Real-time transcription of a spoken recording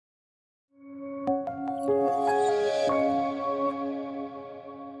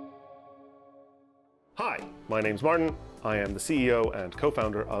My name's Martin. I am the CEO and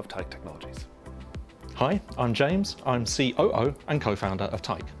co-founder of Tyke Technologies. Hi, I'm James. I'm COO and co-founder of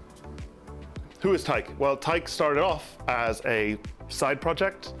Tyke. Who is Tyke? Well, Tyke started off as a side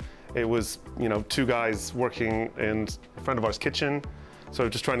project. It was, two guys working in a friend of ours' kitchen. So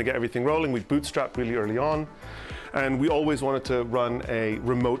just trying to get everything rolling. We bootstrapped really early on. And we always wanted to run a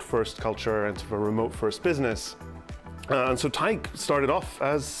remote-first culture and sort of a remote-first business. And so Tyke started off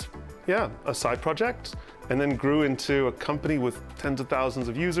as, a side project, and then grew into a company with tens of thousands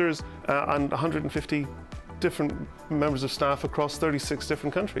of users and 150 different members of staff across 36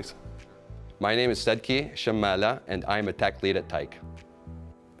 different countries. My name is Sedki Shamala, and I'm a tech lead at Tyke.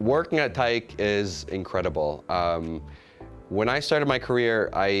 Working at Tyke is incredible. When I started my career,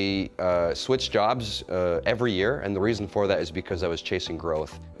 I switched jobs every year, and the reason for that is because I was chasing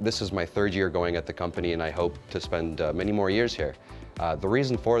growth. This is my third year going at the company, and I hope to spend many more years here. The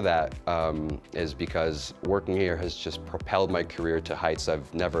reason for that is because working here has just propelled my career to heights I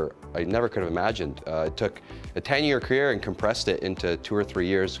never could have imagined. I took a 10-year career and compressed it into 2 or 3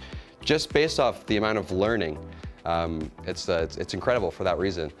 years, just based off the amount of learning. It's incredible for that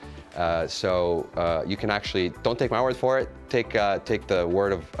reason. So you can actually, don't take my word for it, take the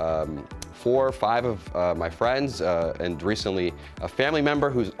word of 4 or 5 of my friends, and recently a family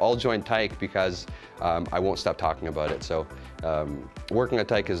member who's all joined Tyke because I won't stop talking about it. So working at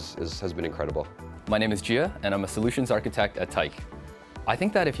Tyke has been incredible. My name is Gia, and I'm a solutions architect at Tyke. I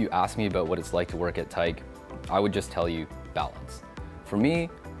think that if you ask me about what it's like to work at Tyke, I would just tell you balance. For me,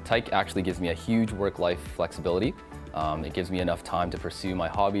 Tyke actually gives me a huge work-life flexibility. It gives me enough time to pursue my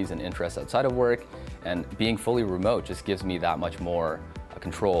hobbies and interests outside of work, and being fully remote just gives me that much more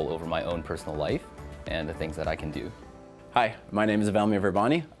control over my own personal life and the things that I can do. Hi, my name is Velmi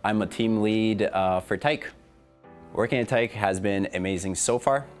Verbani. I'm a team lead for Tyke. Working at Tyke has been amazing so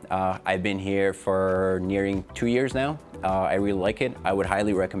far. I've been here for nearing 2 years now. I really like it. I would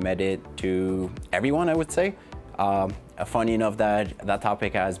highly recommend it to everyone, I would say. Funny enough that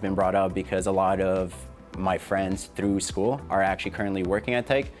topic has been brought up because a lot of my friends through school are actually currently working at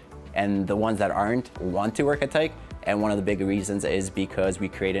Tyke, and the ones that aren't want to work at Tyke. And one of the big reasons is because we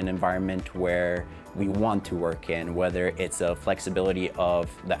create an environment where we want to work in, whether it's a flexibility of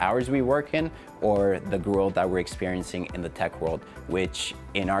the hours we work in or the growth that we're experiencing in the tech world, which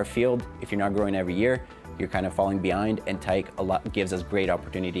in our field, if you're not growing every year, you're kind of falling behind, and Tyke gives us great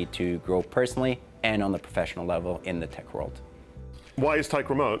opportunity to grow personally and on the professional level in the tech world. Why is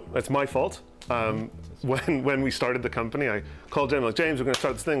Tyke remote? It's my fault. When we started the company, I called James, like, James, we're going to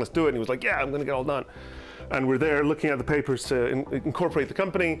start this thing, let's do it. And he was like, yeah, I'm going to get it all done. And we're there looking at the papers to incorporate the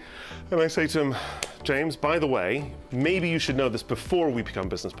company. And I say to him, James, by the way, maybe you should know this before we become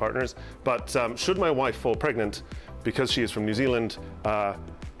business partners, but should my wife fall pregnant, because she is from New Zealand,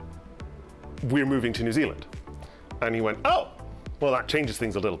 we're moving to New Zealand. And he went, oh, well, that changes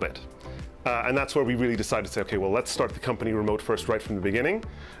things a little bit. And that's where we really decided to say, okay, well, let's start the company remote first right from the beginning.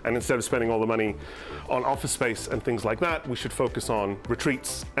 And instead of spending all the money on office space and things like that, we should focus on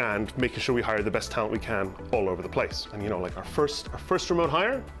retreats and making sure we hire the best talent we can all over the place. And like our first remote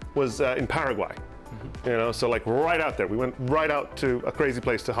hire was in Paraguay. So like right out there. We went right out to a crazy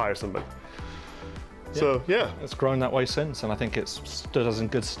place to hire somebody. So, yeah. It's grown that way since, and I think it's stood us in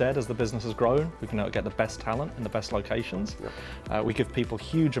good stead as the business has grown. We've been able to get the best talent in the best locations. Yep. We give people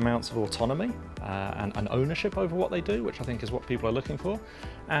huge amounts of autonomy and ownership over what they do, which I think is what people are looking for.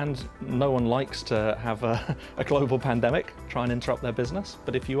 And no one likes to have a global pandemic try and interrupt their business.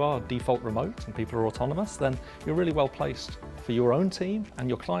 But if you are default remote and people are autonomous, then you're really well placed for your own team and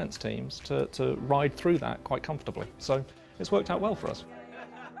your clients' teams to ride through that quite comfortably. So it's worked out well for us.